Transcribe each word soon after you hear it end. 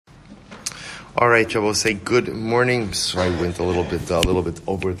All right, Shabbos, say good morning. So I went a little bit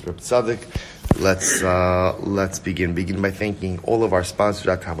over with Reb Tzaddik. Let's begin. Begin by thanking all of our sponsors,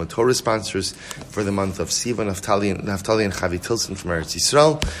 our Talmud Torah sponsors, for the month of Sivan, Naftali and Chavi Tilson from Eretz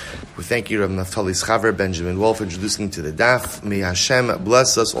Yisrael. We thank you, Reb Naftali's Chaver, Benjamin Wolf, for introducing to the Daf. May Hashem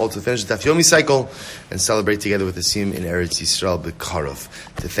bless us all to finish the Daf Yomi cycle and celebrate together with the Sim in Eretz Yisrael B'Karov.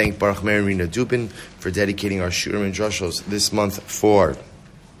 To thank Baruch Meir and Rina Dubin for dedicating our Shurim and Droshos this month for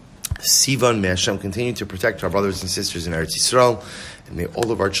Sivan. May Hashem continue to protect our brothers and sisters in Eretz Yisrael, and may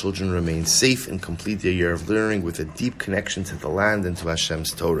all of our children remain safe and complete their year of learning with a deep connection to the land and to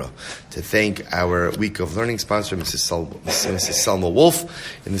Hashem's Torah. To thank our week of learning sponsor, Mrs. Selma Wolf,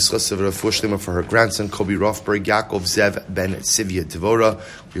 in the schus of Refuah Shlema for her grandson, Kobi Rofberg, Yaakov Zev Ben Sivya Devora.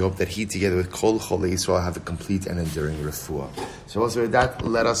 We hope that he, together with Kol Cholei Yisrael, have a complete and enduring refuah. So also with that,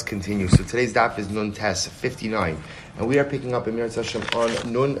 let us continue. So today's daf is Nun Tes 59. And we are picking up Emir Hashem on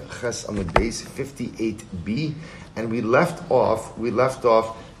Nun Ches Amud Beis 58b, and we left off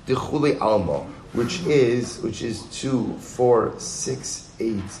Dechule Alma, which is 2, 4, 6,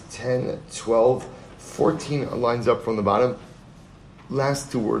 8, 10, 12, 14 lines up from the bottom.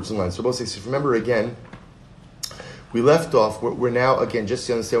 Last two words in line. So both say, so remember again, we left off. We're now again just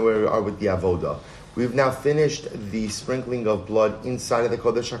to understand where we are with the avoda. We've now finished the sprinkling of blood inside of the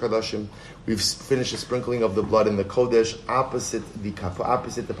Kodesh HaKadoshim. We've finished the sprinkling of the blood in the Kodesh opposite the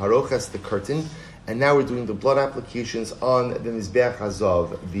Paroches, the curtain. And now we're doing the blood applications on the Mizbeach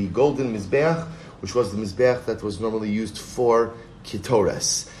Hazav, the golden Mizbeach, which was the Mizbeach that was normally used for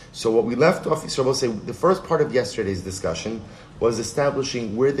Ketores. So what we left off, so we'll say, the first part of yesterday's discussion was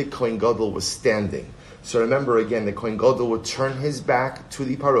establishing where the Kohen Gadol was standing. So remember again, the Kohen Gadol would turn his back to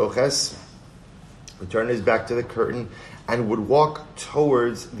the Paroches, would turn his back to the curtain, and would walk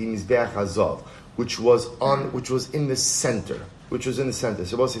towards the Mizbeach Hazav, which was in the center. So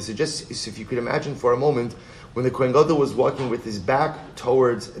if you could imagine for a moment, when the Kohen Gadol was walking with his back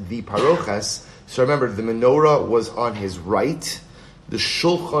towards the Paroches, so remember, the menorah was on his right, the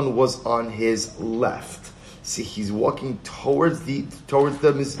Shulchan was on his left. See, he's walking towards the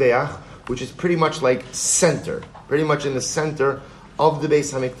Mizbeach, which is pretty much like center, pretty much in the center of the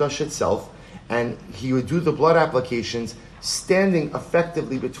Beis HaMikdash itself, and he would do the blood applications standing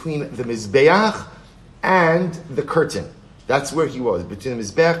effectively between the Mizbeach and the curtain. That's where he was, between the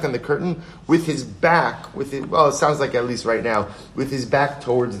Mizbeach and the curtain, with his back, it sounds like at least right now, with his back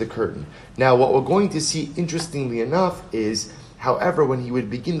towards the curtain. Now, what we're going to see, interestingly enough, is, however, when he would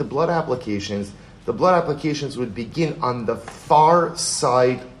begin the blood applications would begin on the far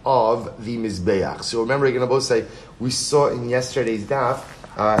side of the Mizbeach. So remember, again, both say, we saw in yesterday's daf,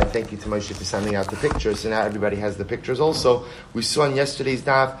 thank you to Moshe for sending out the pictures, so now everybody has the pictures also. We saw in yesterday's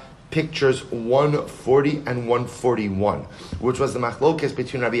daf, pictures 140 and 141, which was the machlokes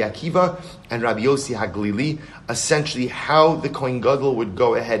between Rabbi Akiva and Rabbi Yossi Haglili, essentially how the Kohen Gadol would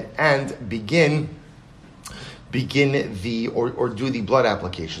go ahead and begin do the blood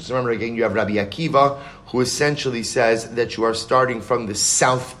applications. Remember again, you have Rabbi Akiva, who essentially says that you are starting from the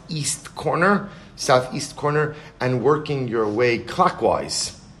southeast corner, and working your way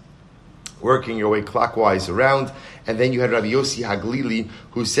clockwise around. And then you had Rabbi Yossi Haglili,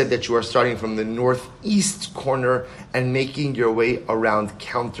 who said that you are starting from the northeast corner and making your way around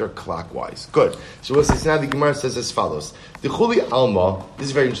counterclockwise. Good. So now the Gemara says as follows. Dechuli Alma, this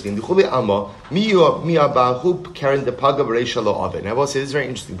is very interesting. Dechuli Alma, mi'abahu karen de paga b'reisha lo ave. Now I will say this is very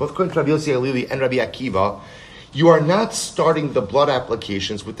interesting. Both according to Rabbi Yossi Haglili and Rabbi Akiva, you are not starting the blood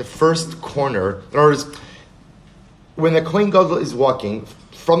applications with the first corner. In other words, when the Kohen Gadol is walking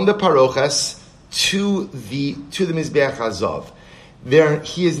from the Paroches to the Mizbeach Hazav, there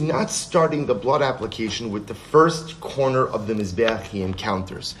he is not starting the blood application with the first corner of the Mizbeach he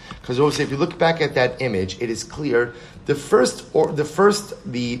encounters. Because obviously, if you look back at that image, it is clear the first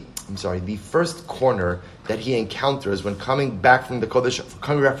corner that he encounters when coming back from the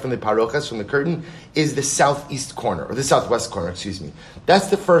Paroches, from the curtain, is the southeast corner, or the southwest corner, excuse me. That's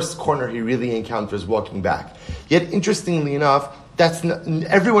the first corner he really encounters walking back. Yet, interestingly enough,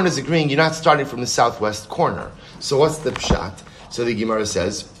 everyone is agreeing you're not starting from the southwest corner. So what's the pshat? So the Gemara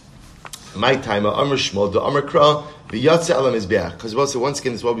says, "My time, Amr Shmuel, the Amr Kra, the Yatsa Elam Mizbeach." Because also, once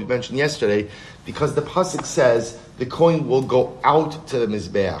again, this is what we mentioned yesterday. Because the pasuk says the Kohen will go out to the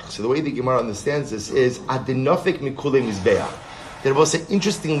Mizbeach. So the way the Gemara understands this is Adinofik Mikule Mizbeach. That will say,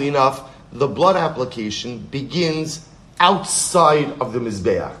 interestingly enough, the blood application begins outside of the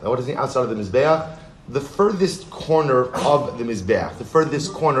Mizbeach. Now, what does it mean outside of the Mizbeach? The furthest corner of the Mizbeach, the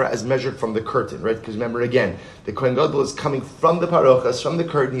furthest corner as measured from the curtain, right? Because remember again, the Kohen Gadol is coming from the Parochas, from the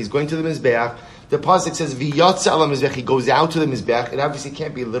curtain, he's going to the Mizbeach. The pasuk says v'yatsa ala mizbech. He goes out to the mizbech. It obviously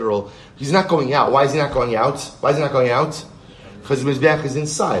can't be literal. He's not going out. Why is he not going out? Because the mizbeach is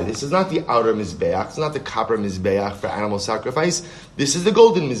inside. This is not the outer mizbeach. It's not the copper mizbeach for animal sacrifice. This is the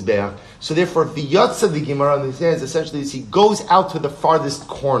golden mizbeach. So therefore, the yatsa, the Gemara understands essentially is he goes out to the farthest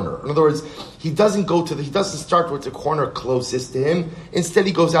corner. In other words, he doesn't start towards the corner closest to him. Instead,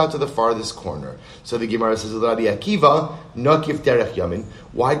 he goes out to the farthest corner. So the Gemara says, Rabbi Akiva, nakif derech yamin.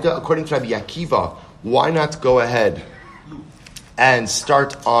 According to Rabbi Akiva, why not go ahead and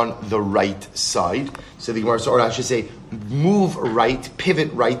start on the right side? So the Gemara, or I should say, move right,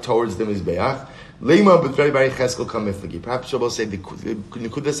 pivot right towards the Mizbeach. Perhaps Shabbos say the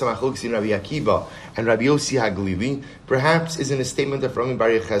Nekudas HaMachlokes in Rabbi Akiva and Rabbi Yossi HaGlili perhaps is in a statement of Rami Bar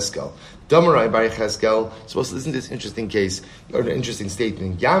Yecheskel. Damarai Bar Yecheskel, supposed to listen to this interesting case, or an interesting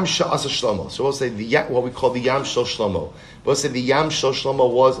statement. Yam Sha'asa Shlomo. So we'll say what we call the Yam Shel Shlomo. We'll say the Yam Shel Shlomo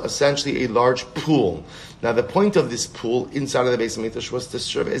was essentially a large pool. Now the point of this pool inside of the Beis HaMikdash was to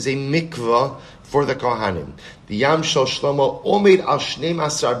serve as a mikvah for the Kohanim. The Yam Shel Shlomo Omed Al Shnei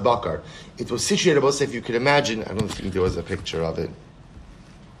Masar Bakar. It was situated, if you could imagine, I don't think there was a picture of it.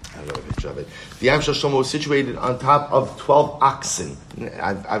 I don't know a picture of it. The Yam Shel Shlomo was situated on top of 12 oxen.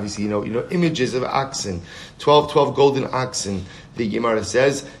 Obviously, you know images of oxen. 12 golden oxen. The Gemara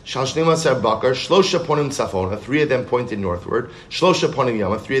says, Shal Shnei Masar Bakar, Shlosha Ponim Tzafona, 3 of them pointed northward, Shlosha Ponim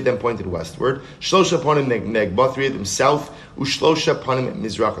Yama, 3 of them pointed westward, Shlosha Ponim Negba, 3 of them south, Ushlosha Ponim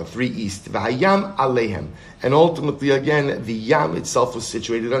Mizracha, 3 east, V'hayam Alehem. And ultimately, again, the Yam itself was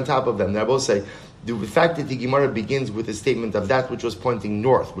situated on top of them. Now I will say, the fact that the Gemara begins with a statement of that which was pointing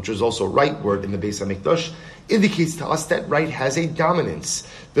north, which was also rightward in the Beis HaMikdash, indicates to us that right has a dominance.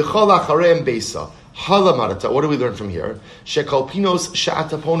 V'chol achareim beisa. Halamarata. What do we learn from here? Shekalpinos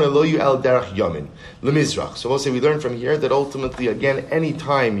sha'atapona lo yu'el derech yamin lemizrach. So we'll say we learn from here that ultimately, again, any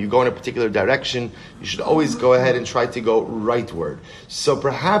time you go in a particular direction, you should always go ahead and try to go rightward. So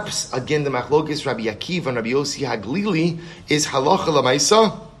perhaps, again, the machlokes Rabbi Akiva and Rabbi Yossi HaGlili is halacha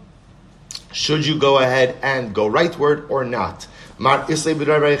lamaisa. Should you go ahead and go rightward or not? Mar islay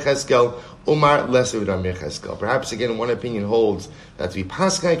b'Rabbi Yecheskel, Umar lesser Rabbi Yecheskel. Perhaps again, one opinion holds that we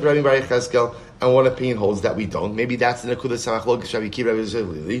pass like Rabbi Bar Yecheskel, and one opinion holds that we don't. Maybe that's the Nekudas HaMachlokes Rabbi Akiva, Rabbi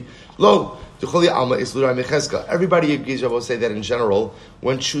Yossi. Lo, Ducholi Alma is Rabbi Yecheskel. Everybody agrees. I will say that in general,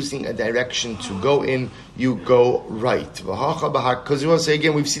 when choosing a direction to go in, you go right. Because we will say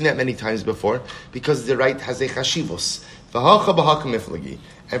again, we've seen that many times before. Because the right has a chashivos.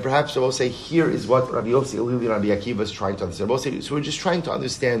 And perhaps I will say here is what Rabbi Yossi and Rabbi Akiva is trying to understand. So we're just trying to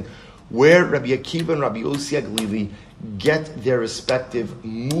understand where Rabbi Akiva and Rabbi Yossi HaGlili get their respective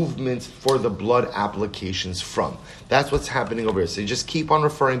movements for the blood applications from. That's what's happening over here. So you just keep on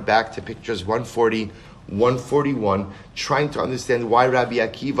referring back to pictures 140, 141, trying to understand why Rabbi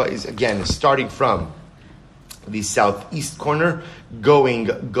Akiva is, again, starting from the southeast corner, going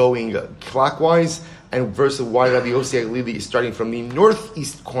clockwise, and versus why Rabbi Yossi HaGlili is starting from the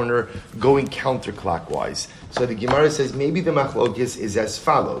northeast corner, going counterclockwise. So the Gemara says maybe the machlokes is as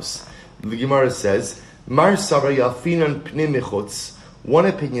follows. The Gemara says, Mar Sabra Yalfinan Pnei Mechutz. One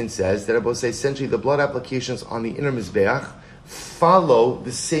opinion says that I will say essentially the blood applications on the inner Mizbeach follow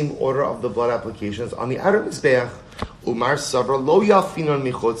the same order of the blood applications on the outer Mizbeach. Umar Sabra Lo Yalfinan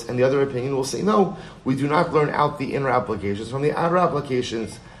Mechutz. And the other opinion will say, no, we do not learn out the inner applications from the outer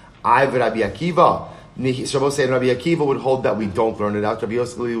applications. I've Rabbi Akiva. Shabbos say Rabbi Akiva would hold that we don't learn it out. Rabbi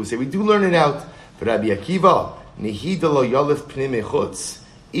Yossi would say we do learn it out. But Rabbi Akiva, Nehida Lo Yalif Pnei Mechutz.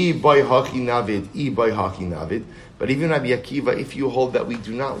 But even Rabbi Akiva, if you hold that we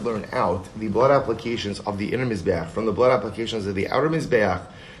do not learn out the blood applications of the inner Mizbeach from the blood applications of the outer Mizbeach,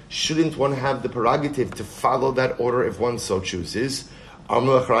 shouldn't one have the prerogative to follow that order if one so chooses?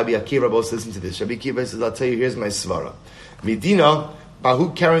 Rabbi Akiva, listen to this. Rabbi Akiva says, I'll tell you, here's my svara. Medina,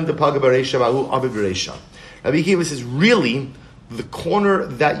 Bahu Karen de Paga Beresha, Bahu Abi Beresha. Rabbi Akiva says, really, the corner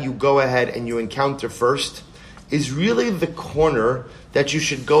that you go ahead and you encounter first is really the corner that you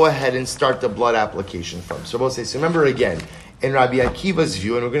should go ahead and start the blood application from. So we'll say, so remember again, in Rabbi Akiva's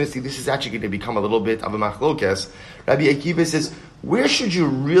view, and we're going to see this is actually going to become a little bit of a machlokes, Rabbi Akiva says, where should you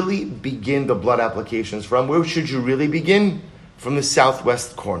really begin the blood applications from? Where should you really begin? From the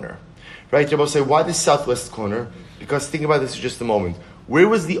southwest corner. Right? Rabbi will say, why the southwest corner? Because think about this for just a moment. Where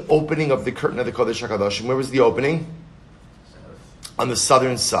was the opening of the curtain of the Kodesh HaKadoshim? Where was the opening? On the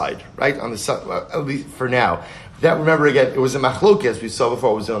southern side, right? On the at least for now. That, remember again, it was a machlokes we saw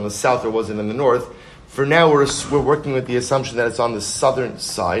before. Was it on the south or was it in the north? For now, we're working with the assumption that it's on the southern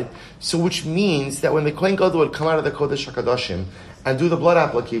side. So, which means that when the Kohen Gadol would come out of the Kodesh HaKadoshim and do the blood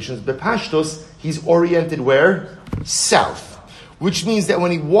applications, bepashtos, he's oriented where? South. which means that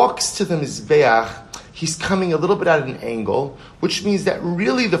when he walks to the Mizbeach, he's coming a little bit at an angle, which means that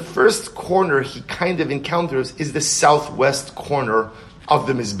really the first corner he kind of encounters is the southwest corner of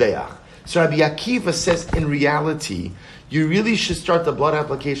the Mizbeach. So Rabbi Akiva says, in reality, you really should start the blood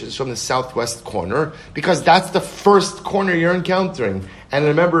applications from the southwest corner, because that's the first corner you're encountering. And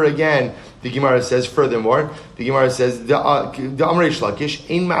remember again, the Gemara says, furthermore, the Gemara says, the Amrei Shlakish,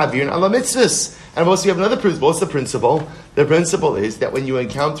 ein ma'avirin ala mitzvahs. And also you have another principle. What's the principle? The principle is that when you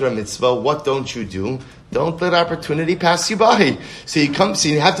encounter a mitzvah, what don't you do? Don't let opportunity pass you by. So you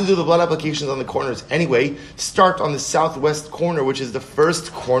have to do the blood applications on the corners anyway. Start on the southwest corner, which is the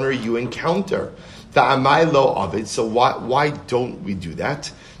first corner you encounter. The amai lo avid. So why don't we do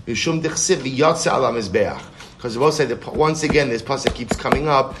that? Mishum dechsiv v'yatze ala mizbeach. Because we'll say that once again, this pasuk keeps coming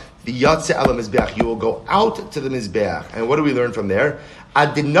up. The yatze ala mizbeach. You will go out to the mizbeach. And what do we learn from there?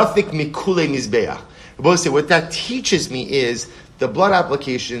 Adinafik mikule mizbeach. We'll say what that teaches me is the blood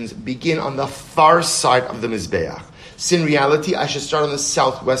applications begin on the far side of the mizbeach. So in reality, I should start on the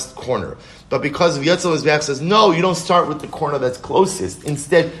southwest corner. But because V'yatza Mizbeach says, no, you don't start with the corner that's closest.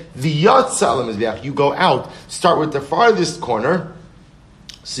 Instead, V'yatza Mizbeach, you go out, start with the farthest corner,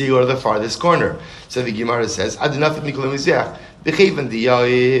 so you go to the farthest corner. So the Gemara says, Adonafik Mikol Mizbeach, B'cheven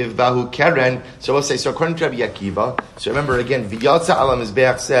Diyav Bahu Keren. So we'll say, so according to Rabbi Akiva, so remember again, V'yatza Ala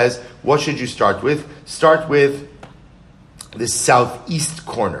Mizbeach says, what should you start with? Start with the southeast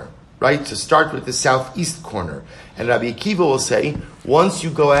corner. Right? So start with the southeast corner. And Rabbi Akiva will say, once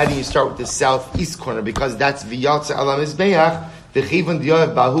you go ahead and you start with the southeast corner, because that's V'yatza ala mizbeach, V'chivon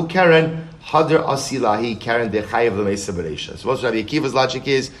diyav bahu karen, hadar asilahi karen dechayev l'meisa b'reisha. So what Rabbi Akiva's logic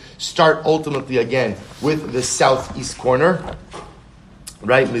is, start ultimately again with the southeast corner,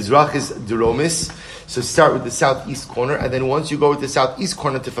 right? Mizrach is duromis. So start with the southeast corner, and then once you go with the southeast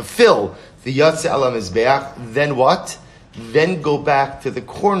corner to fulfill V'yatza ala mizbeach, then what? Then go back to the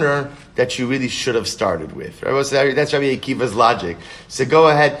corner that you really should have started with. Right? So that's Rabbi Akiva's logic. So go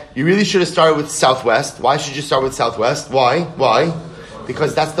ahead. You really should have started with southwest. Why should you start with southwest? Why?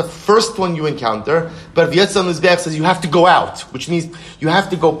 Because that's the first one you encounter. But V'yatza Mizbeach says you have to go out, which means you have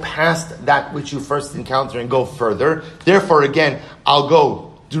to go past that which you first encounter and go further. Therefore, again, I'll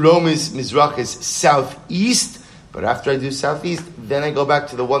go Duromis Mizrach is southeast. But after I do southeast, then I go back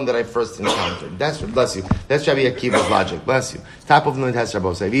to the one that I first encountered. Bless you. That's Rabbi Akiva's logic. Bless you. Top of the has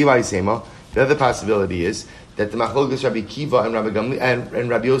Rabbosai. The other possibility is that the Machlokes Rabbi Akiva and Rabbi Gamli and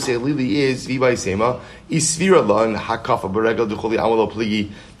Rabbi Yosei Lili is Viva Isema Isvira La and Hakafa Beregel Ducholi Amalo Pligi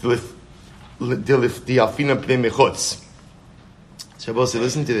Diafina Pnei Mechutz. So Rabbosai,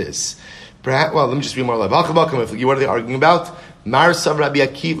 listen to this. Perhaps, well, let me just read more like what are they arguing about? Mar Savar Rabbi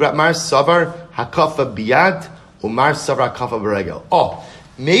Akiva, Mar Savar Hakafa Biyad. Umar Savra Kafa Beregel. Oh,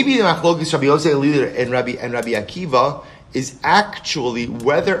 maybe the Machlokes Rabbi Yosei Leader and Rabbi Akiva is actually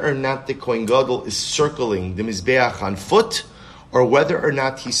whether or not the Kohen Gadol is circling the Mizbeach on foot, or whether or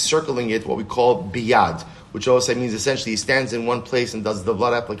not he's circling it what we call biyad, which also means essentially he stands in one place and does the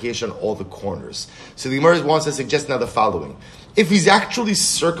blood application on all the corners. So the Gemara wants to suggest now the following: if he's actually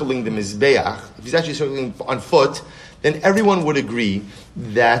circling the Mizbeach, if he's actually circling on foot, then everyone would agree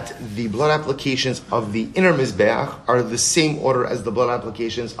that the blood applications of the inner Mizbeach are the same order as the blood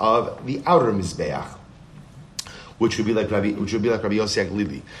applications of the outer Mizbeach, which would be like Rabbi Yosei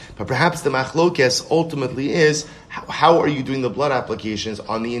Aglili. But perhaps the machlokes ultimately is, how are you doing the blood applications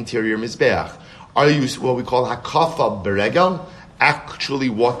on the interior Mizbeach? Are you what we call hakafa beregel, actually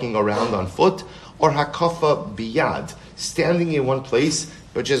walking around on foot, or hakafa biyad, standing in one place,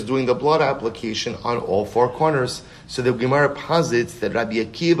 but just doing the blood application on all four corners? So the Gemara posits that Rabbi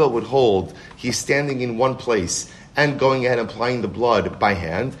Akiva would hold he's standing in one place and going ahead and applying the blood by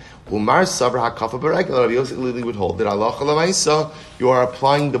hand. Umar Sabra Hakafa Beregel, Rabbi Yosei Lili would hold that Allah Chalamaisa, you are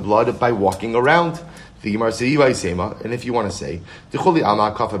applying the blood by walking around. The Gemara says, and if you want to say,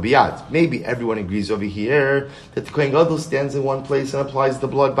 maybe everyone agrees over here that the Kohen Gadol stands in one place and applies the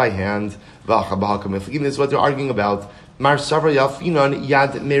blood by hand. This is what they're arguing about. Mar Savra Yafinon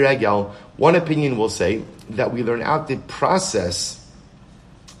Yad Meregel. One opinion will say that we learn out the process,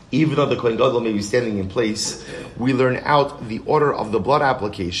 even though the Kohen Gadol may be standing in place, we learn out the order of the blood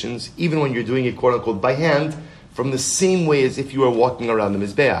applications, even when you're doing it quote unquote by hand, from the same way as if you were walking around the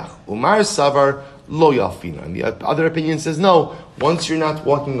Mizbeach. Umar Savar Lo Yafina. And the other opinion says no, once you're not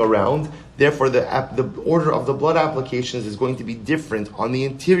walking around, therefore the order of the blood applications is going to be different on the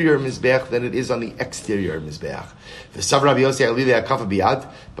interior Mizbeach than it is on the exterior Mizbeach.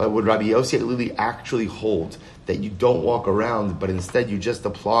 But would Rabbi Yosei Lili actually hold that you don't walk around, but instead you just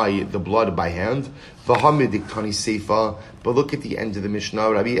apply the blood by hand. V'hamidik tani seifa. But look at the end of the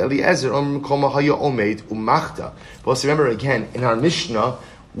Mishnah. Rabbi Eliezer umachta. But remember again, in our Mishnah,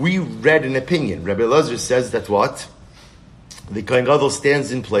 we read an opinion. Rabbi Eliezer says that what? The Kohen Gadol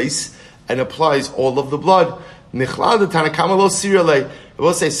stands in place and applies all of the blood. I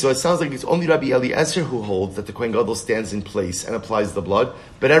will say, so it sounds like it's only Rabbi Eliezer who holds that the Kohen Gadol stands in place and applies the blood,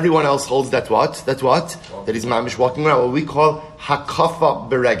 but everyone else holds that what? That he's mamish walking around, what we call hakafa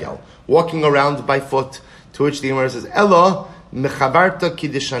beregel, walking around by foot, to which the Gemara says, Ella mechabarta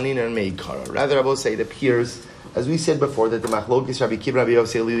kidishanin and meikara. Rather, I will say, it appears, as we said before, that the machlokes Rabbi Kiva Rabbi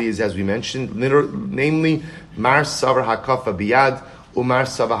Yossi Lili is, as we mentioned, namely, mar savar hakafa biyad, umar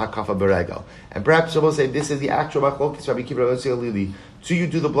savar hakafa beregel. And perhaps I will say, this is the actual machlokes Rabbi Kiva Rabbi Yossi Lili. Do you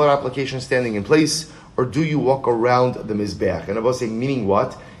do the blood application standing in place, or do you walk around the mizbeach? And I will say, meaning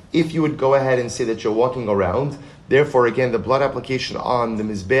what? If you would go ahead and say that you're walking around, therefore again, the blood application on the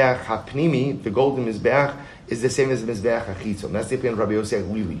mizbeach hapnimi, the golden mizbeach, is the same as the mizbeach hachitzon. That's the opinion of Rabbi Yosef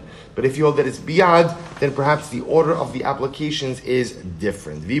Lili. But if you hold that it's biyad, then perhaps the order of the applications is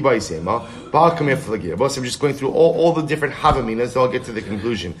different. I'm just going through all the different havaminas, so I'll get to the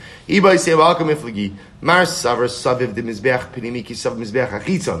conclusion.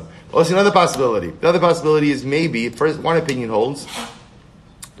 Also, another possibility. The other possibility is maybe, first, one opinion holds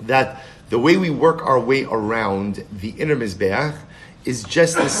that the way we work our way around the inner mizbeach is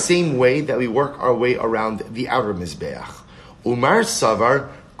just the same way that we work our way around the outer mizbeach. Umar savar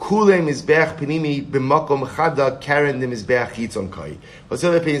kule mizbeach pinimi b'makom chada karen the mizbeach chitzon kai. But the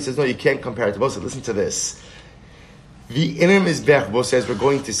other opinion says no, you can't compare it to both. Listen to this. The inner mizbeach, both says we're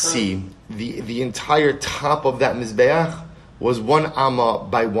going to see the entire top of that mizbeach was 1 amma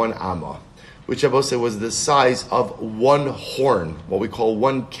by 1 amma, which Abba said was the size of one horn, what we call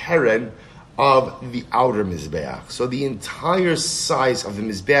one keren of the outer mizbeach. So the entire size of the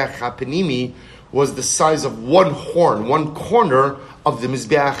mizbeach hapenimi was the size of one horn, one corner of the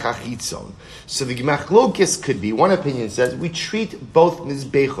mizbeach hachitzon. So the machlokes could be, one opinion says, we treat both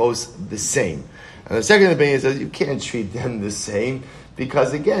mizbechos the same. And the second opinion says, you can't treat them the same,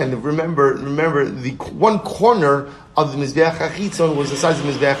 because again, remember, the one corner of the mizbeach hachitzon was the size of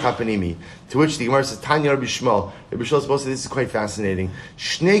mizbeach hapenimi. To which the Gemara says, Tanya Rabbi Shmuel. Rabbi Shmuel supposed to say, this is quite fascinating.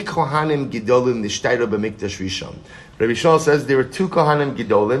 Shnei kohanim gidolim nishtayro b'mikdash rishon. Rabbi Shmuel says there were 2 kohanim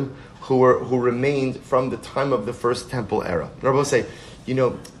gidolim who remained from the time of the first temple era. Rabbi will say, I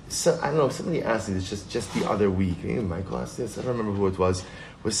don't know, somebody asked me this just the other week. Maybe Michael asked this, I don't remember who it was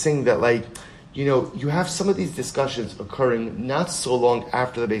saying that you have some of these discussions occurring not so long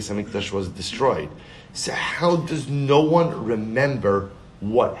after the Beis HaMikdash was destroyed. So how does no one remember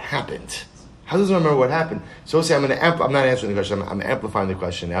what happened? How does one remember what happened? So we'll say, I'm not answering the question, I'm amplifying the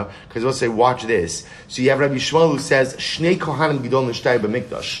question now, because we'll say, watch this. So you have Rabbi Shmuel who says, Shnei kohanim gidolim nishtay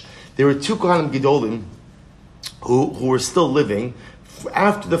b'mikdash. There were 2 kohanim gidolim who were still living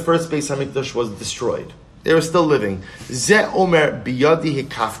after the first Beis HaMikdash was destroyed. They were still living. Zeh omer biyadi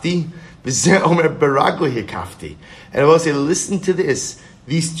hikafti, v'zeh omer baragli hikafti. And I will say, listen to this.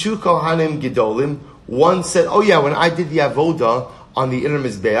 These 2 kohanim gidolim, one said, oh yeah, when I did the avoda on the inner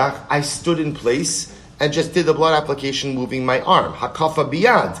mizbeach, I stood in place and just did the blood application moving my arm. Hakafa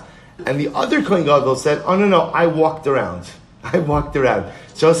biyad. And the other Kohen Gadol said, oh no, I walked around.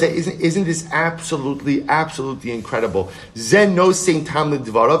 So I'll say, isn't this absolutely incredible? Zen no Saint Tamlin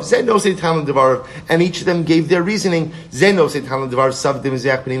Devarov, and each of them gave their reasoning. Zen no Saint Tamlin Devarov, Savdim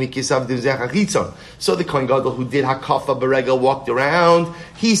Zech Penimiki, Savdim Zech Achitzon. So the Kohen Gadol who did Hakafa Beregel walked around.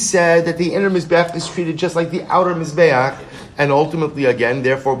 He said that the inner Mizbeach is treated just like the outer Mizbeach, and ultimately again,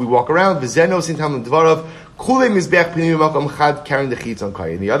 therefore we walk around. Zen no Saint Tamlin Devarov, carrying the chitzon kai.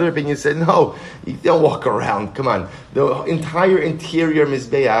 And the other opinion said, no, you don't walk around. Come on. The entire interior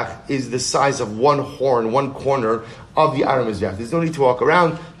mizbeach is the size of one horn, one corner of the outer mizbeach. There's no need to walk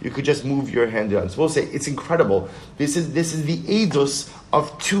around. You could just move your hand around. So we'll say, it's incredible. This is the edus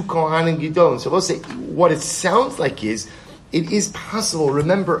of 2 kohanim gidolim. So we'll say, what it sounds like is, it is possible.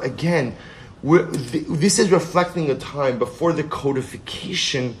 Remember again, this is reflecting a time before the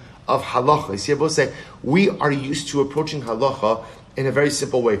codification of halacha. See, I both say we are used to approaching halacha in a very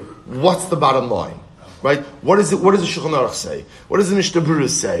simple way. What's the bottom line, right? What does the Shulchan Aruch say? What does the Mishnah Berurah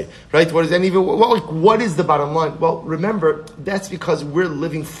say, right? What is the bottom line? Well, remember that's because we're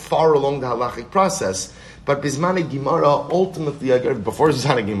living far along the halachic process. But Bismane Gemara, ultimately, before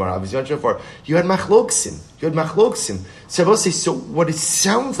Bismane Gemara, obviously, you had machloksim. So what it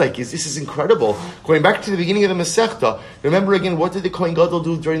sounds like is, this is incredible. Going back to the beginning of the Masechta, remember again, what did the Kohen Gadol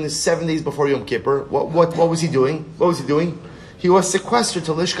do during the 7 days before Yom Kippur? What was he doing? He was sequestered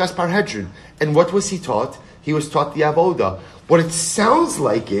to Lishkas Parhedrin. And what was he taught? he was taught the avoda. What it sounds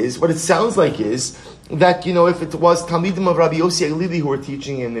like is that, if it was Talmidim of Rabbi Yossi Aglili who were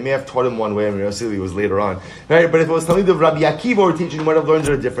teaching him, they may have taught him one way, and Rabbi Yossi Aglili was later on, right? But if it was Talmidim of Rabbi Akiva who were teaching him, might have learned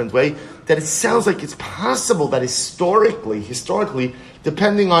it a different way. That it sounds like it's possible that historically,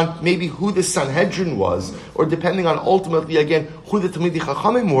 depending on maybe who the Sanhedrin was, or depending on ultimately, again, who the Talmidei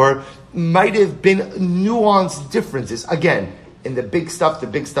Chachamim were, might have been nuanced differences. Again, in the big stuff is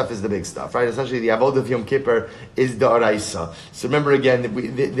the big stuff, right? Essentially, the Avodah of Yom Kippur is the Araisa. So remember again,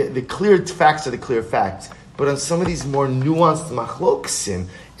 the clear facts are the clear facts. But on some of these more nuanced machloksim,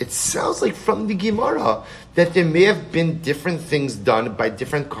 it sounds like from the Gemara that there may have been different things done by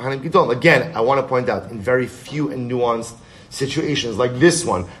different Kohanim Gedolim. Again, I want to point out, in very few and nuanced situations like this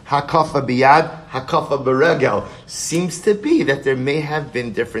one, hakafa biyad, hakafa beregel, seems to be that there may have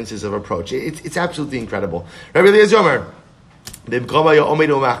been differences of approach. It's absolutely incredible. Rabbi Eliezer Omer, so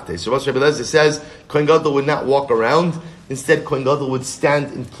what Rabbi Eliezer says, Kohen Gadol would not walk around. Instead, Kohen Gadol would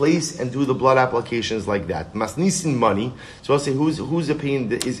stand in place and do the blood applications like that. Masnisin money. So I'll say whose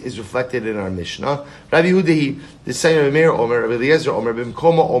opinion is reflected in our Mishnah. Rabbi Hudahi, the son of Meir Omer, Rabbi Eliezer Omer,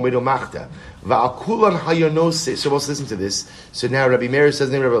 b'mkomo omer umachta. Va'akulan hayonose. So let's listen to this. So now Rabbi Meir says,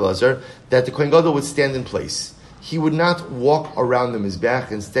 name Rabbi Eliezer, that the Kohen Gadol would stand in place. He would not walk around the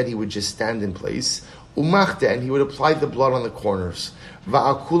Mizbeach. Instead, he would just stand in place. Umachta, and he would apply the blood on the corners.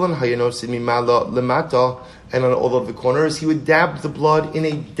 Va'akulan hayonose mimala lemata. And on all of the corners, he would dab the blood in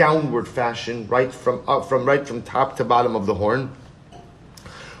a downward fashion, right from top to bottom of the horn.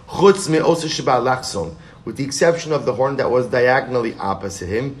 Chutz me'osa sheba lachson, with the exception of the horn that was diagonally opposite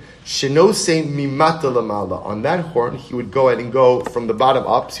him. Shenose mimata lamala. On that horn, he would go ahead and go from the bottom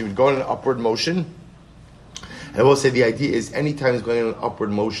up. So he would go in an upward motion. I will say the idea is anytime he's going in an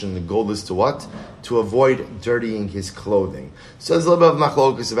upward motion, the goal is to what? To avoid dirtying his clothing. So there's a little bit of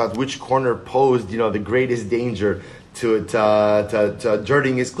machlokus about which corner posed, the greatest danger to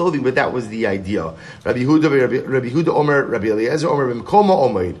dirtying his clothing, but that was the idea. Rabbi Huda Omer, Rabbi Eliezer Omer, B'mkoma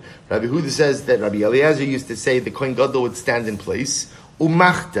Omer. Rabbi Huda says that Rabbi Eliezer used to say the Kohen Gadol would stand in place,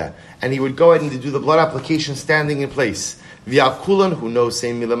 umachta, and he would go ahead and do the blood application standing in place. V'akulan, who knows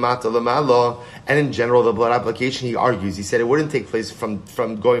saying milamata lamala, and in general the blood application, he argues, he said it wouldn't take place from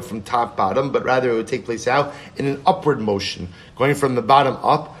going from top bottom, but rather it would take place out in an upward motion, going from the bottom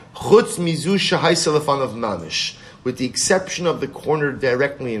up. Chutz mizu shahai salafan of mamish, with the exception of the corner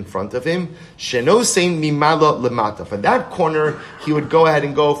directly in front of him. Sheno saying mimala lemata. For that corner, he would go ahead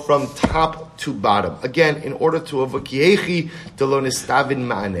and go from top to bottom. Again, in order to avoid kiechi delonistavin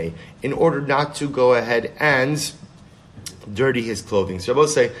ma'ane, in order not to go ahead and dirty his clothing. So I will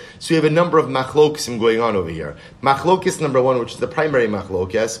say, so we have a number of machlokisim going on over here. Machlokis number one, which is the primary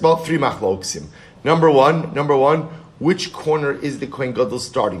machlokis, well, three machlokisim. Number one, which corner is the Kohen Gadol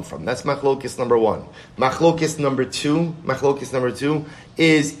starting from? That's machlokis number one. Machlokis number two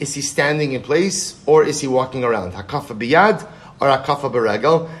is he standing in place or is he walking around? Hakafa biyad or hakafa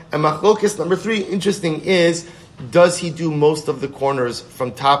beregel? And machlokis number three, interesting, is does he do most of the corners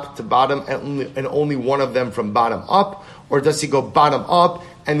from top to bottom and only one of them from bottom up? Or does he go bottom up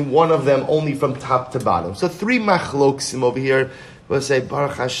and one of them only from top to bottom? So three machloksim over here. We'll say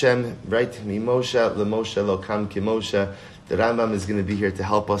Baruch Hashem, right? Mimoshe lemoshe lo kam kimoshe. The Rambam is going to be here to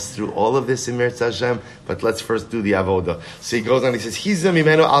help us through all of this in Mirz Hashem, but let's first do the avoda. So he goes on, he says, Hiza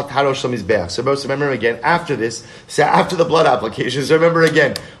mimeno al tarosh mizbeach. So remember again, after this, so after the blood application, so remember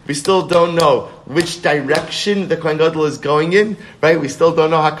again, we still don't know which direction the Kohen Gadol is going in, right? We still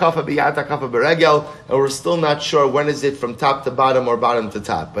don't know hakafa biyat, hakafa beregel, and we're still not sure when is it from top to bottom or bottom to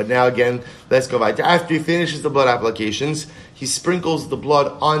top. But now again, let's go back. After he finishes the blood applications, he sprinkles the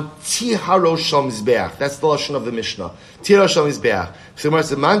blood on tiharo shel mizbeach. That's the lashon of the Mishnah. Tiharo shel mizbeach. So Gemara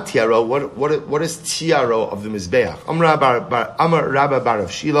says, "Man tiharo? What is tiharo of the mizbeach?" Amar Rabba bar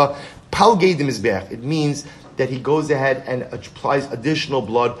Rav Shila, palgei the mizbeach. It means that he goes ahead and applies additional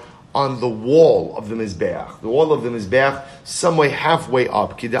blood on the wall of the mizbeach. The wall of the mizbeach, some way halfway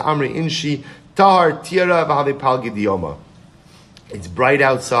up. Kida amri inshi tahar tihara v'havei palgei diyoma. It's bright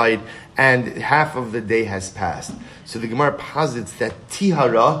outside, and half of the day has passed. So the Gemara posits that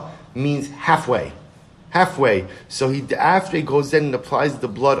tihara means halfway. Halfway. So after he goes in and applies the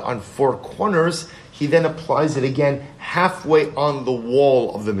blood on four corners, he then applies it again halfway on the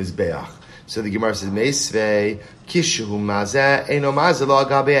wall of the Mizbeach. So the Gemara says, Meisvei, Kishu Mazeh, Eno Mazeh lo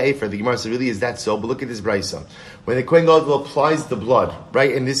agabe Efer. The Gemara says, really, is that so? But look at this brisa. When the Kohen Gadol applies the blood,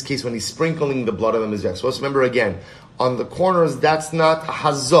 right? In this case, when he's sprinkling the blood on the Mizbeach. So let's remember again, on the corners, that's not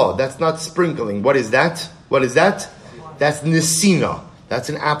hazah, that's not sprinkling. What is that? That's nisina. That's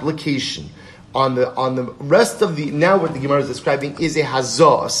an application. On the rest of the, now what the Gemara is describing is a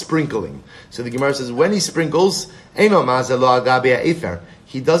hazah, a sprinkling. So the Gemara says, when he sprinkles, Eino mazeh lo agabe ha'efer.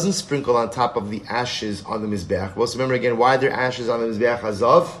 He doesn't sprinkle on top of the ashes on the Mizbeach. Well, so remember again, why are there ashes on the Mizbeach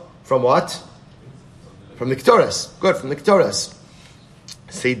hazav? From what? From the Ketores. Good, from the Ketores.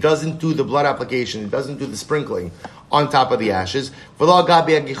 So he doesn't do the blood application, he doesn't do the sprinkling on top of the ashes.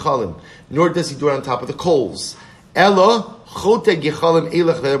 Nor does he do it on top of the coals. Ella chote gechalim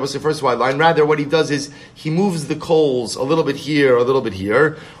elech. That was the first white line. Rather, what he does is he moves the coals a little bit here, a little bit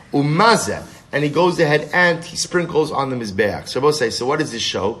here. Umazeh, and he goes ahead and he sprinkles on the mizbeach. So both say. So what does this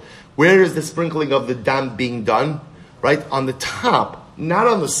show? Where is the sprinkling of the dam being done? Right on the top, not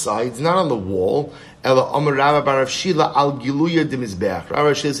on the sides, not on the wall. Ella Amar Rabba Bar Rav Shila al Giluya de mizbeach.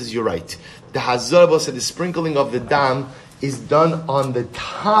 Rav Shila says you're right. The hazar said the sprinkling of the dam is done on the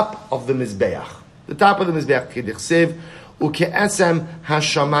top of the mizbeach. The top of the mizbeach. Kedichsev uke'esem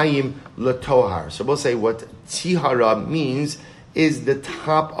hashamayim latohar. So we'll say what tihara means is the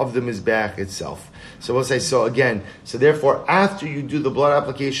top of the mizbeach itself. So we'll say, so again, so therefore after you do the blood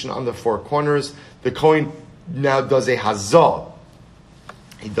application on the four corners, the Kohen now does a hazah.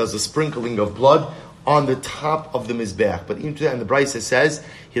 He does a sprinkling of blood on the top of the mizbeach. But even and the Brisa says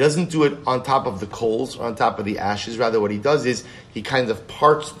he doesn't do it on top of the coals or on top of the ashes. Rather, what he does is he kind of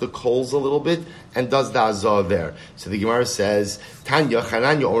parts the coals a little bit and does the azah there. So the Gemara says, Tanya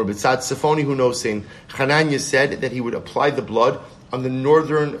Chananya or B'tzad Safoni who knows saying Chananya said that he would apply the blood on the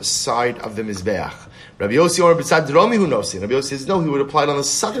northern side of the mizbeach. Rabbi Yossi or B'tzad Dromi who knows saying Rabbi Yossi says no, he would apply it on the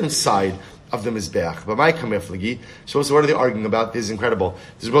southern side of the mizbeach. But my kameflagi. So what are they arguing about? This is incredible.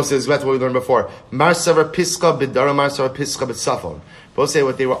 This is what we learned before. Mar savar piska b'dara, mar savar piska b'tzafon. Both say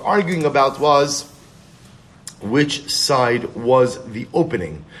what they were arguing about was which side was the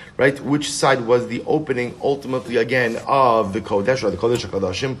opening, right? Which side was the opening ultimately again of the Kodesh or the Kodesh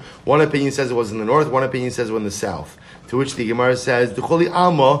HaKadoshim. One opinion says it was in the north. One opinion says it was in the south. To which the Gemara says, "D'choli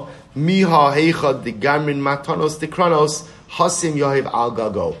alma miha heichad degamrin matanos dekranos hasim yohiv al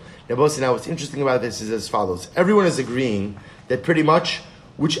gago." Now what's interesting about this is as follows. Everyone is agreeing that pretty much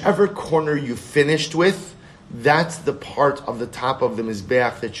whichever corner you finished with, that's the part of the top of the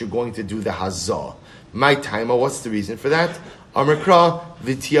mizbeach that you're going to do the hazah. My timer, what's the reason for that? Amrikra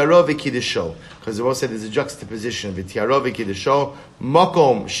v'tiara v'kiddusho. Because the Rebbe said there's a juxtaposition. V'tiara v'kiddusho,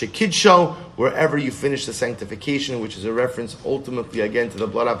 makom shekidsho, wherever you finish the sanctification, which is a reference ultimately again to the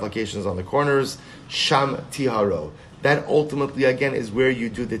blood applications on the corners, sham tiharo. That ultimately, again, is where you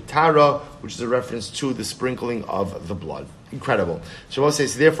do the tara, which is a reference to the sprinkling of the blood. Incredible. Shabbos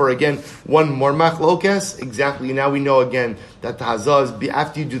says, therefore, again, one more machlokes. Exactly, now we know again that the hazah is,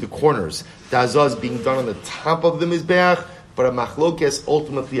 after you do the corners, the hazah is being done on the top of the mizbeach, but a machlokes,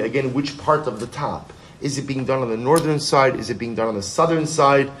 ultimately, again, which part of the top? Is it being done on the northern side? Is it being done on the southern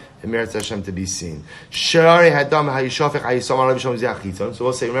side? And Meretz Hashem to be seen. So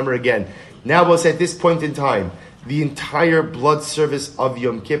we'll say, remember again, now we'll say at this point in time, the entire blood service of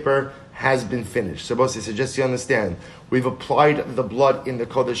Yom Kippur has been finished. So Bosi suggests you understand. We've applied the blood in the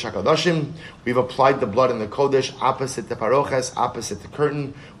Kodesh HaKadoshim. We've applied the blood in the Kodesh opposite the Paroches, opposite the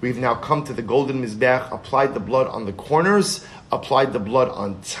curtain. We've now come to the Golden Mizbeach, applied the blood on the corners, applied the blood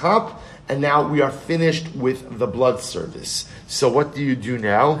on top, and now we are finished with the blood service. So what do you do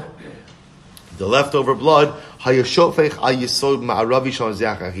now? The leftover blood, and you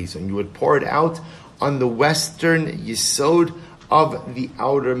would pour it out on the western yisod of the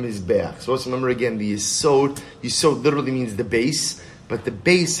outer mizbeach. So let's remember again, the yisod literally means the base, but the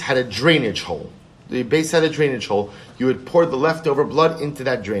base had a drainage hole. The base had a drainage hole. You would pour the leftover blood into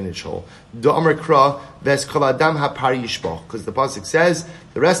that drainage hole. Because the pasuk says,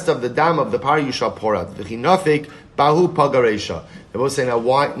 the rest of the dam of the par you shall pour out. V'chinafik bahu pagaresha. They both say, now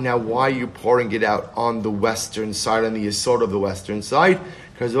why are you pouring it out on the western side, on the yisod of the western side?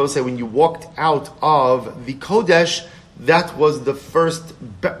 Because they both say, when you walked out of the Kodesh, that was the first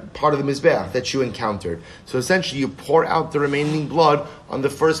part of the Mizbeach that you encountered. So essentially you pour out the remaining blood on the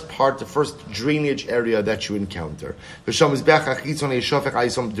first part, the first drainage area that you encounter. And I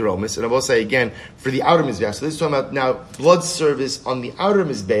will say again, for the outer Mizbeach, so this is talking about now blood service on the outer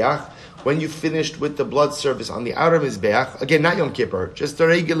Mizbeach. When you finished with the blood service on the outer Mizbeach, again, not Yom Kippur, just a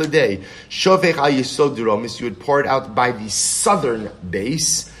regular day, you would pour it out by the southern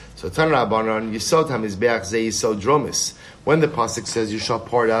base. So Tanrabanan Yisod HaMizbeach Ze Yisod Dromis. When the pasuk says you shall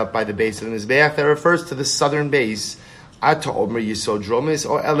pour it out by the base of the Mizbeach, that refers to the southern base. Ata Omer Yisod Dromis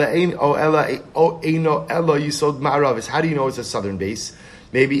or Ela Eino Ela Yisod Ma'aravis. How do you know it's a southern base?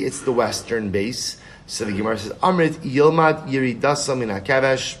 Maybe it's the western base. So the Gemara says Amrit Yilmad Yiridasa Min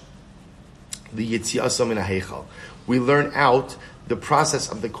HaKavesh the Yitziasa Min HaHeichal. We learn out the process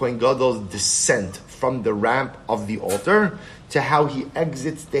of the Kohen Gadol's descent from the ramp of the altar to how he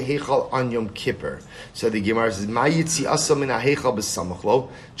exits the Heichal on Yom Kippur. So the Gemara says, "Ma yitzi'asa min ha'heichal b'samach lo,"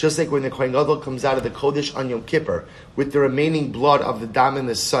 just like when the Kohen Gadol comes out of the Kodesh on Yom Kippur with the remaining blood of the dam and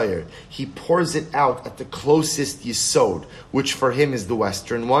the sayir, he pours it out at the closest yisod, which for him is the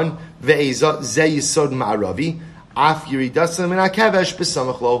western one. Ve'eza ze yisod ma'aravi.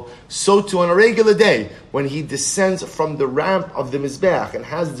 So too on a regular day, when he descends from the ramp of the Mizbeach and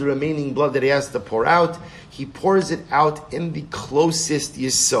has the remaining blood that he has to pour out, he pours it out in the closest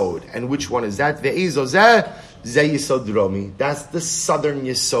Yesod. And which one is that? Yesod Romi. That's the southern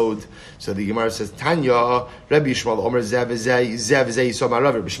Yesod. So the Gemara says, Tanya, Rabbi Yishmael Omer Yisod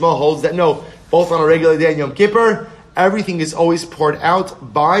Ma'arav. Rabbi Yishmael holds that no, both on a regular day and Yom Kippur, everything is always poured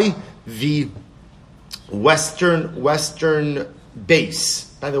out by the western base,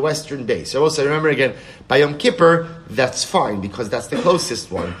 by the western base. So also remember again, by Yom Kippur, that's fine because that's the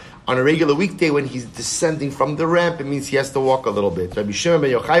closest one. On a regular weekday, when he's descending from the ramp, it means he has to walk a little bit. Rabbi Shimon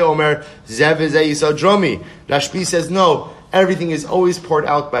ben Yochai Omer, Zev Yisod Dromi. Rashbi says no, everything is always poured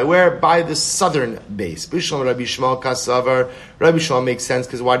out by where? By the southern base. Bishlam Rabbi Shmuel Kasavar. Rabbi Shmuel makes sense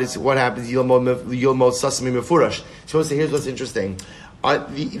because what happens? Yilmod Sasmi Mefurash. So here's what's interesting.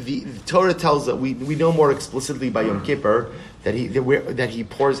 The Torah tells that we know more explicitly by Yom Kippur that he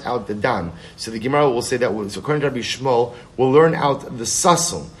pours out the dam. So the Gemara will say that. So according to Rabbi Shmuel, we'll learn out the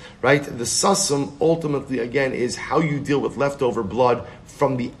sasum, right? The sasum ultimately again is how you deal with leftover blood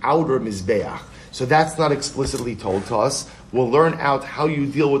from the outer mizbeach. So that's not explicitly told to us. We'll learn out how you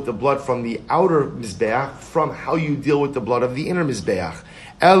deal with the blood from the outer mizbeach from how you deal with the blood of the inner mizbeach.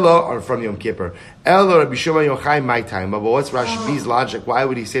 Ella, or from Yom Kippur. Ella, Rabbi Shimon Yochai, my time. But what's Rashi's logic? Why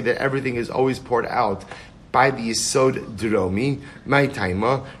would he say that everything is always poured out by the Yisod Dromi? My time.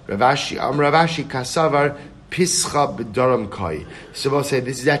 Ravashi Kasavar, Pischa B'daram Koi. So we'll say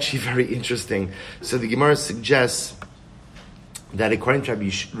this is actually very interesting. So the Gemara suggests that according to Rabbi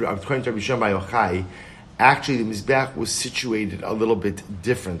Shimon Yochai, actually the Mizbeach was situated a little bit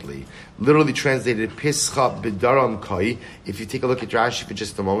differently. Literally translated, Pischa B'daram Koi. If you take a look at Rashi for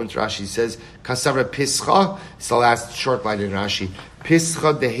just a moment, Rashi says, Kasavra Pischa, it's the last short line in Rashi,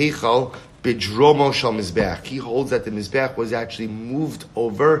 Pischa Deheichal B'dromo Shal Mizbeach. He holds that the Mizbeach was actually moved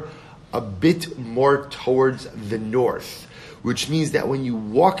over a bit more towards the north, which means that when you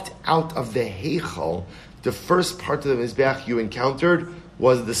walked out of the Heichal, the first part of the Mizbeach you encountered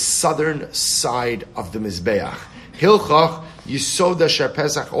was the southern side of the Mizbeach. Hilchach Yisoda Shar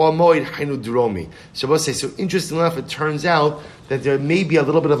Pesach Oal Moed Hainu Dromi. So we'll say, so interesting enough, it turns out that there may be a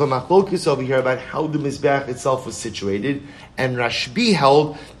little bit of a machlokus over here about how the Mizbeach itself was situated. And Rashbi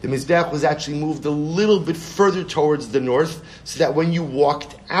held the Mizbeach was actually moved a little bit further towards the north, so that when you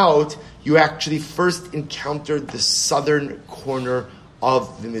walked out, you actually first encountered the southern corner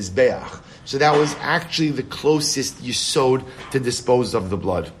of the Mizbeach. So that was actually the closest yisod to dispose of the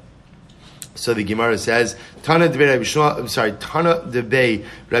blood. So the Gemara says, Tana debei Rabbi Yishmael, Tana debei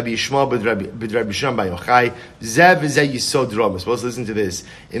Rabbi Yishmael b'd Rabbi Shimon bar Yochai, Zev v'zeh yisod Roma. Supposed to listen to this.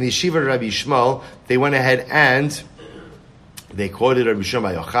 In the yeshiva of Rabbi Yishmael, they went ahead and they quoted Rabbi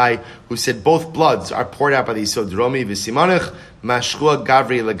Shimon bar Yochai, who said both bloods are poured out by the Yisod Romi v'simanach mashchua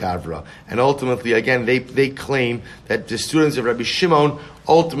gavri legavra. And ultimately, again, they claim that the students of Rabbi Shimon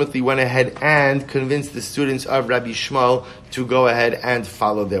ultimately went ahead and convinced the students of Rabbi Shmuel to go ahead and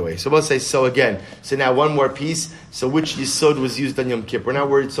follow their way. So we'll say, so again, so now one more piece. So which Yisod was used on Yom Kippur? We're not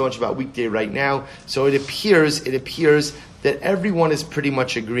worried so much about weekday right now. So it appears that everyone is pretty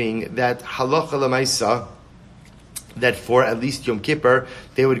much agreeing that halacha l'maisa, that for at least Yom Kippur,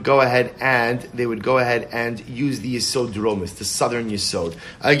 they would go ahead and use the Yisod Dromis, the southern Yisod.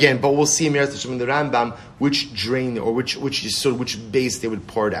 Again, but we'll see in the Rambam which drain or which Yisod, which base they would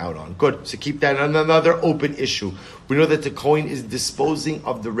pour it out on. Good. So keep that another open issue. We know that the Kohen is disposing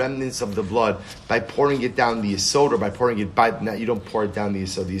of the remnants of the blood by pouring it down the Yisod, or by pouring it by. Now you don't pour it down the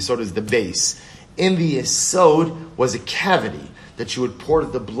Yisod. The Yisod is the base. In the Yisod was a cavity that you would pour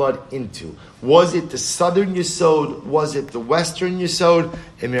the blood into. Was it the southern Yisod? Was it the western Yisod?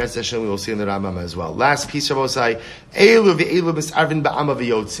 In Mirat Hashem, we will see in the Rambam as well. Last piece of Osai, Eilu v'Eilu mis'arvin ba'ama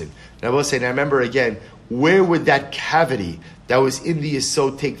v'yotzin. And I will say, now remember again, where would that cavity that was in the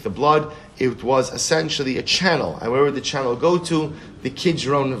Yisod take the blood? It was essentially a channel. And where would the channel go to? The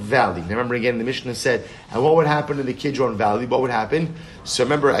Kidron Valley. Now remember again, the Mishnah said, and what would happen in the Kidron Valley? What would happen? So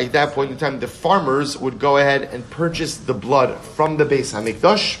remember, at that point in time, the farmers would go ahead and purchase the blood from the Beis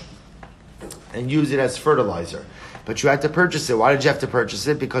HaMikdash and use it as fertilizer. But you had to purchase it. Why did you have to purchase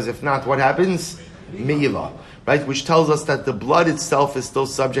it? Because if not, what happens? Me'ilah. right? Which tells us that the blood itself is still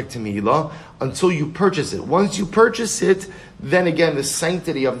subject to Me'ilah until you purchase it. Once you purchase it, then again, the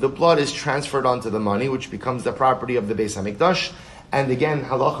sanctity of the blood is transferred onto the money, which becomes the property of the Beis HaMikdash. And again,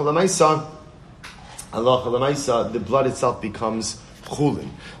 halacha l'maisa, the blood itself becomes chulin.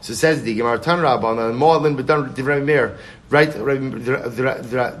 So it says the Gemara Tan Rabban Mo'alin B'dan Rabbi Meir, right? The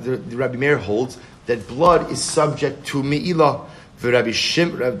Rabbi Meir holds that blood is subject to Me'ilah. Rabbi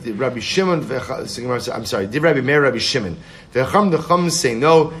Shimon, I'm sorry, did Rabbi Meir, Rabbi Shimon. The Chum say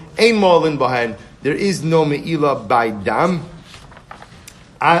no, ain't Mo'alin B'han. There is no Me'ilah by dam.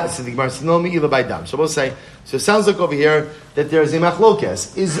 So the Gemara says no Me'ilah by dam. So we'll say. So it sounds like over here that there is a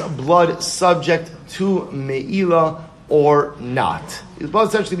machlokes. Is blood subject to Me'ilah or not? Is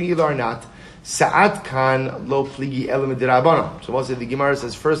blood subject to Me'ilah or not? Sa'at kan lo pligi elam d'Rabbanan. So we'll say the Gemara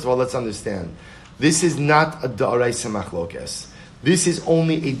says, first of all, let's understand. This is not a da'araisa machlokes. This is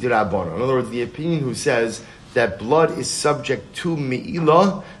only a d'Rabbanan. In other words, the opinion who says that blood is subject to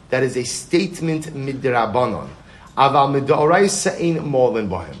Me'ilah, that is a statement midrabanan. Aval mid'oraisa ain't mo'alin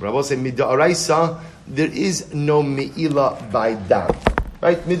b'hem. Rabbi say mid'oraisa, there is no Me'ilah by dam.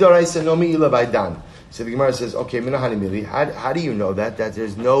 Right? Mid'oraisa, no Me'ilah by dam. So the Gemara says, okay, minahani mili. How do you know that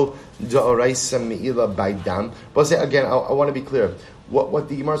there's no d'oraisa Me'ilah by dam? But say again, I want to be clear. What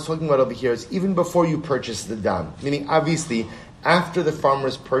the Gemara is talking about over here is even before you purchase the dam, meaning obviously after the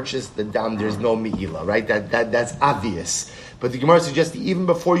farmers purchase the dam, there's no Me'ilah, right? That's obvious. But the Gemara suggests that even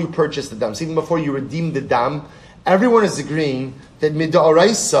before you purchase the dam, so even before you redeem the dam, everyone is agreeing that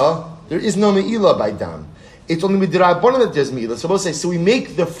mid'oraisa, there is no Me'ilah by dam. It's only midrabanan that there's Me'ilah. So we'll say, so we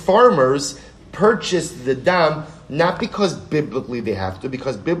make the farmers purchase the dam, not because biblically they have to,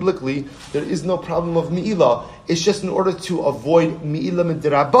 because biblically there is no problem of Me'ilah. It's just in order to avoid Me'ilah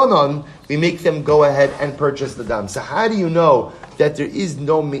midrabanan, we make them go ahead and purchase the dam. So how do you know that there is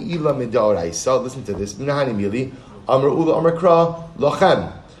no Me'ilah midoraisa? Listen to this. Minahani mili, Amr Ula Amr Kra,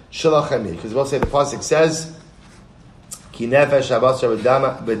 Lochem, Shalachemi. Because we'll say the pasuk says, Ki nefesh habasar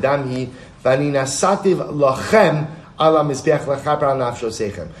b'damhi, v'ani nasativ lochem,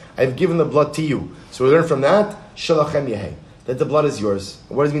 I've given the blood to you. So we learn from that, Shalachem Yehei, that the blood is yours.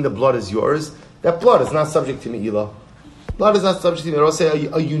 What does it mean the blood is yours? That blood is not subject to Me'ilah. Blood is not subject to Me'ilah. I'll say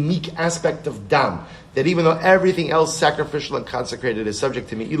a unique aspect of Dam, that even though everything else sacrificial and consecrated is subject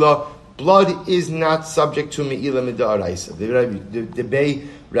to Me'ilah, blood is not subject to Me'ilah Mid'araisa. The Bei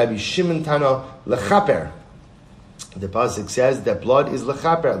Rabbi Shimon Tana Lechaper. The pasuk says that blood is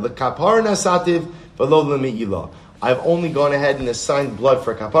Lechaper. Lekapar nasativ v'lo leMe'ilah. I've only gone ahead and assigned blood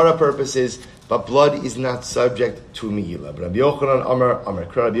for kapara purposes, but blood is not subject to Me'ilah. Rabbi Yochanan Amar.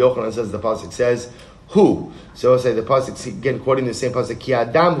 Rabbi Yochanan says, the pasuk says, who? So I'll say the pasuk, again quoting the same pasuk, Ki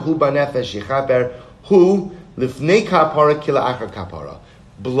Adam hu banefesh yichaper, who lifnei kapara kila achar kapara.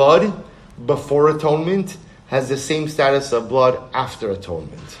 Blood before atonement has the same status of blood after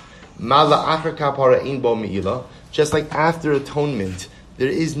atonement. Mala achar kapara ein bo Me'ilah. Just like after atonement, there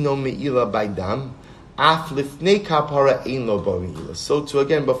is no Me'ilah by dam. So to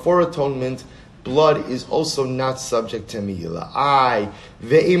again, before atonement, blood is also not subject to Me'ilah.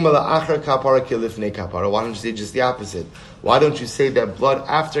 Why don't you say just the opposite? Why don't you say that blood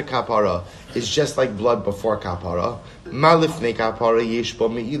after kapara is just like blood before kapara?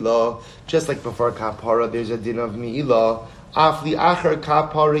 Just like before kapara, there's a din of Me'ilah. So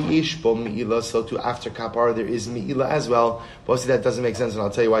to after kapara, there is Me'ilah as well. But see, that doesn't make sense, and I'll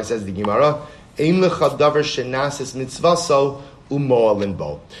tell you why it says the Gemara. So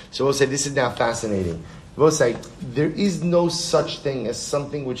we'll say this is now fascinating. We'll say there is no such thing as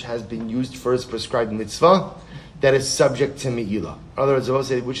something which has been used for its prescribed mitzvah that is subject to Me'ilah. In other words, we'll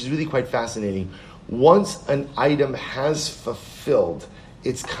say, which is really quite fascinating. Once an item has fulfilled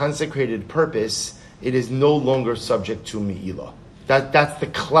its consecrated purpose, it is no longer subject to Me'ilah. That's the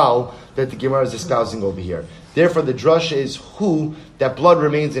klal that the Gemara is espousing over here. Therefore, the drasha is who, that blood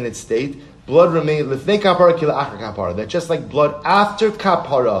remains in its state. Blood remains lifnei kapara kila achar kapara. That just like blood after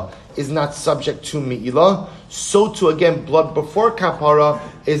kapara is not subject to Me'ilah, so too again blood before kapara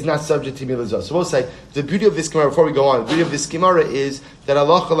is not subject to Me'ilah. So we'll say the beauty of this Gemara, before we go on, the beauty of this Gemara is that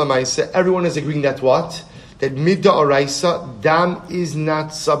halacha l'maisa, everyone is agreeing that what? That mid'oraisa, dam is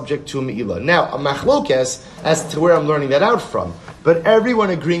not subject to Me'ilah. Now, a machlokes as to where I'm learning that out from. But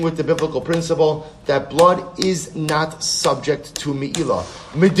everyone agreeing with the biblical principle that blood is not subject to Me'ilah.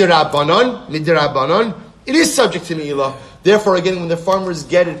 Midrabanan, it is subject to Me'ilah. Therefore, again, when the farmers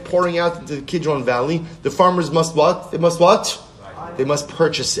get it pouring out into the Kidron Valley, the farmers must what? They must what? They must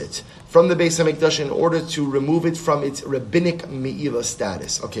purchase it from the Beis HaMikdash in order to remove it from its rabbinic Me'ilah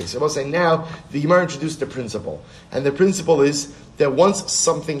status. Okay, so I will say now, the Gemara introduced the principle. And the principle is that once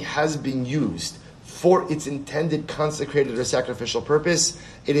something has been used for its intended, consecrated, or sacrificial purpose,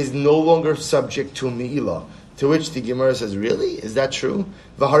 it is no longer subject to Me'ilah. To which the Gemara says, really? Is that true?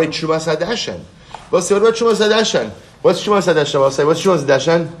 V'hari Trumas Hadashan. We'll say, what about Trumas Hadashan? What's Trumas Hadashan? We'll say, what's Trumas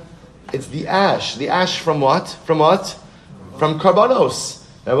Hadashan? It's the ash. The ash from what? From what? From Karbanos.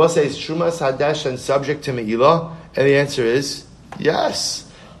 And we'll say, is Trumas Hadashan subject to Me'ilah? And the answer is, yes.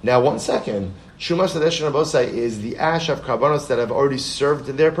 Now, 1 second. Trumas Hadashan Rabosai is the ash of Karbanos that have already served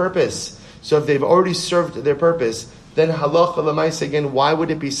their purpose. So if they've already served their purpose, then halacha l'maisa again, why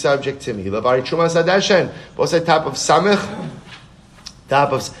would it be subject to me? Lavari Trumas Hadashan. We'll say top of Samech.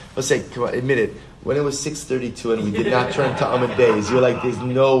 We'll say, come on, admit it. When it was 6:32 and we did not turn to Amud Beis, you were like, there's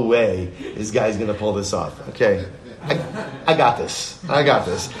no way this guy's going to pull this off. Okay. I got this.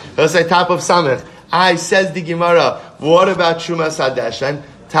 We'll say top of Samech. Says the Gemara, what about Trumas Hadashan?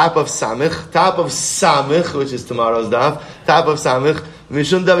 Top of Samech, which is tomorrow's daf. Top of Samech.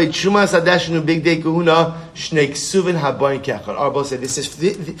 Mishum David Trumas Hadashan Big Day Kahuna Shnei Ksuvin Habayin Kechad. Arbo said this is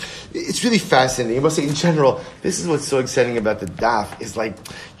it's really fascinating. Arbo said in general, this is what's so exciting about the daf is like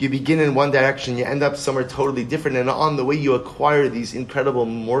you begin in one direction, you end up somewhere totally different, and on the way you acquire these incredible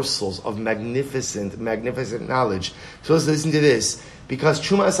morsels of magnificent knowledge. So let's listen to this. Because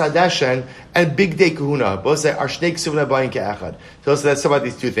Trumas Hadashan and Big Day Kahuna both say are Shnei Ksuvin Habayin Ke'echad. So let's talk about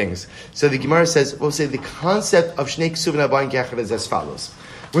these two things. So the Gemara says, we'll say the concept of Shnei Ksuvin Habayin Ke'echad is as follows.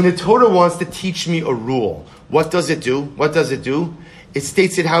 When the Torah wants to teach me a rule, what does it do? It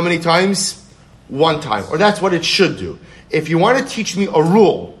states it how many times? 1 time. Or that's what it should do. If you want to teach me a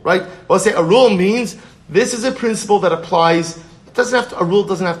rule, right? We'll say a rule means this is a principle that applies. A rule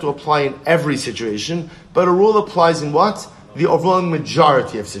doesn't have to apply in every situation, but a rule applies in what? The overwhelming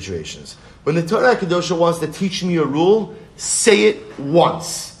majority of situations. When the Torah Kedosha wants to teach me a rule, say it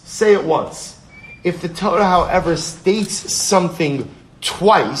once. If the Torah, however, states something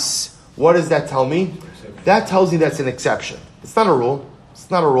twice, what does that tell me? That tells me that's an exception. It's not a rule.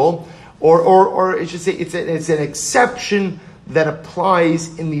 Or it should say it's an exception that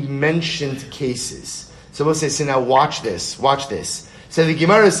applies in the mentioned cases. So we'll say, so now watch this. So the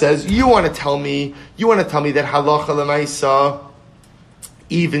Gemara says, you want to tell me that halacha l'maisa,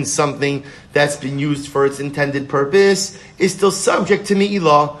 even something that's been used for its intended purpose, is still subject to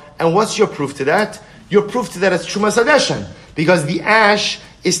Me'ilah. And what's your proof to that? Your proof to that is Trumas Hadashan. Because the ash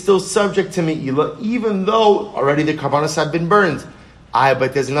is still subject to Me'ilah, even though already the Karbanos have been burned.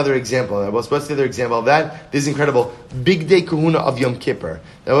 But there's another example. What's the other example of that? This is incredible. Big Day Kahuna of Yom Kippur.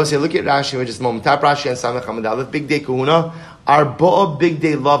 Now we'll say, look at Rashi in just a moment. Tap Rashi and Samech Hamad Aleph. Big Day Kahuna. Arba'a Big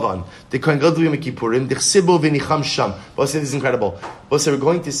Day Lavan. The Kohen Gadol Yom Kippurim. Dechsibu v'nicham sham. We'll say this is incredible. We'll say we're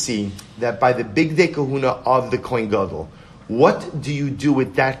going to see that by the Big Day Kahuna of the Kohen Gadol, what do you do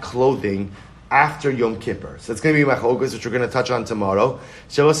with that clothing after Yom Kippur? So it's going to be Machlokas, which we're going to touch on tomorrow.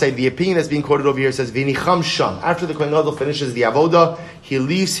 So we'll say the opinion that's being quoted over here says V'nicham sham. After the Kohen Gadol finishes the avoda, he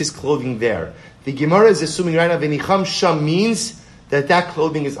leaves his clothing there. The Gemara is assuming right now V'nicham sham means that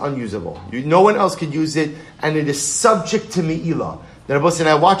clothing is unusable. No one else could use it, and it is subject to Me'ilah.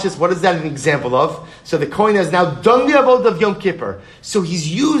 Now watch this. What is that an example of? So the Kohen has now done the avodah of Yom Kippur. So he's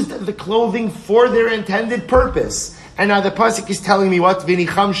used the clothing for their intended purpose. And now the pasuk is telling me what?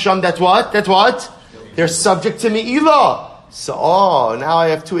 V'nicham sham, that's what? They're subject to Me'ilah. So, now I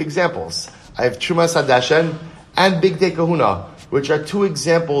have 2 examples. I have Trumas Hadashan and Big Day Kahuna, which are 2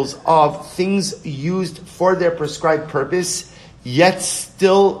 examples of things used for their prescribed purpose, yet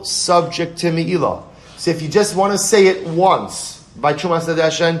still subject to Me'ilah. So if you just want to say it once by Trumas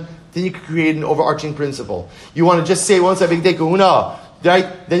Hadashan, then you could create an overarching principle. You want to just say it once by Big Day Kahuna,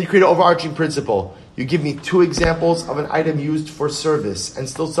 right? Then you create an overarching principle. You give me 2 examples of an item used for service and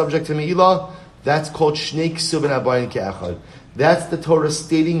still subject to Me'ilah. That's called Shnei Ksuvin Habayin Ke'echad. That's the Torah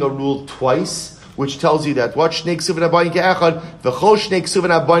stating a rule twice, which tells you that what Shnei Ksuvin Habayin Ke'echad, v'chol Shnei Ksuvin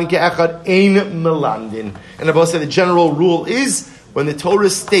Habayin Ke'echad ein melandin. And Abba said the general rule is when the Torah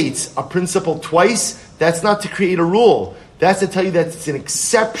states a principle twice, that's not to create a rule. That's to tell you that it's an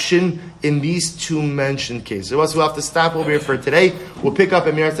exception in these 2 mentioned cases. So we'll have to stop over here for today. We'll pick up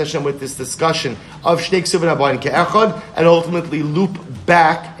Emirat Hashem with this discussion of Shnei Ksuvin Habayin Ke'echad and ultimately loop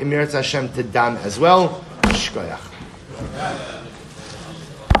back Emirat Hashem to Dam as well. Shkoyach.